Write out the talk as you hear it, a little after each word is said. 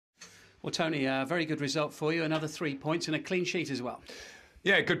Well, Tony, a very good result for you. Another 3 points and a clean sheet as well.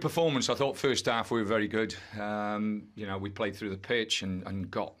 Yeah, good performance. I thought first half we were very good. We played through the pitch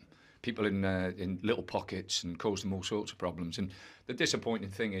and got people in little pockets and caused them all sorts of problems. And the disappointing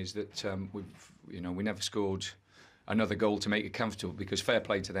thing is that we never scored another goal to make it comfortable, because fair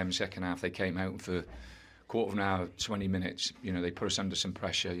play to them, second half they came out for a quarter of an hour, 20 minutes. They put us under some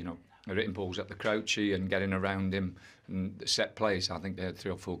pressure. They're hitting balls at the Crouchy and getting around him, and the set plays. I think they had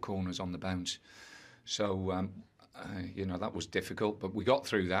 3 or 4 corners on the bounce. So that was difficult, but we got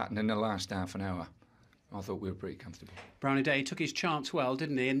through that, and in the last half an hour I thought we were pretty comfortable. Brownie Day took his chance well,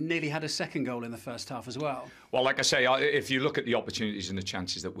 didn't he? And nearly had a second goal in the first half as well. Well, like I say, if you look at the opportunities and the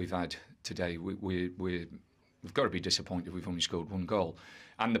chances that we've had today, we've got to be disappointed we've only scored 1 goal.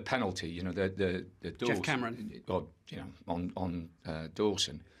 And the penalty, the Dawson, Jeff Cameron, or on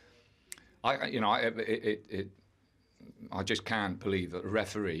Dawson. I just can't believe that the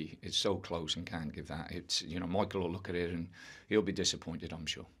referee is so close and can't give that. It's Michael will look at it and he'll be disappointed, I'm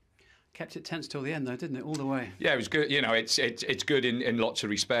sure. Kept it tense till the end, though, didn't it? All the way. Yeah, it was good. It's good in lots of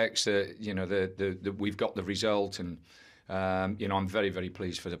respects. We've got the result, and I'm very, very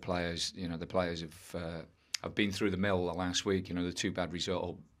pleased for the players. The players have been through the mill the last week. The 2 bad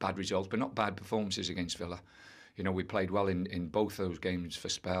results, but not bad performances against Villa. We played well in both those games for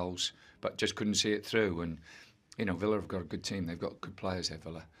spells, but just couldn't see it through. And Villa have got a good team. They've got good players there,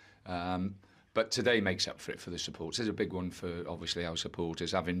 Villa. But today makes up for it for the supporters. There's a big one for, obviously, our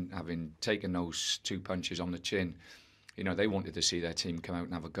supporters, having taken those 2 punches on the chin. They wanted to see their team come out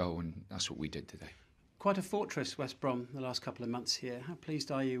and have a go, and that's what we did today. Quite a fortress, West Brom, the last couple of months here. How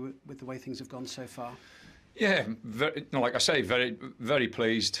pleased are you with the way things have gone so far? Yeah, like I say, very, very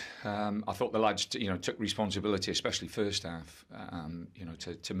pleased. I thought the lads, took responsibility, especially first half,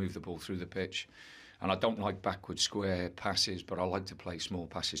 to move the ball through the pitch. And I don't like backward square passes, but I like to play small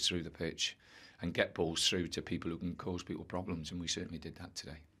passes through the pitch and get balls through to people who can cause people problems, and we certainly did that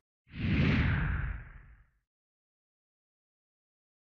today.